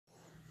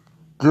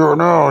You're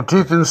now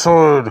deep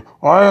inside.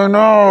 I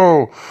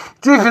know.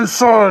 Deep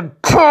inside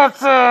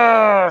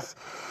Kansas.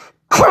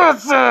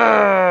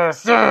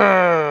 Kansas.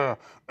 Yeah.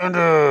 And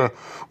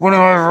when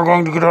am I ever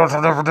going to get out?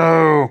 I'll never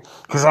know.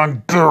 Because I'm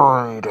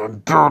buried. I'm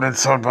buried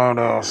inside my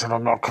house, and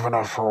I'm not coming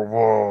out for a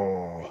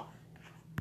while.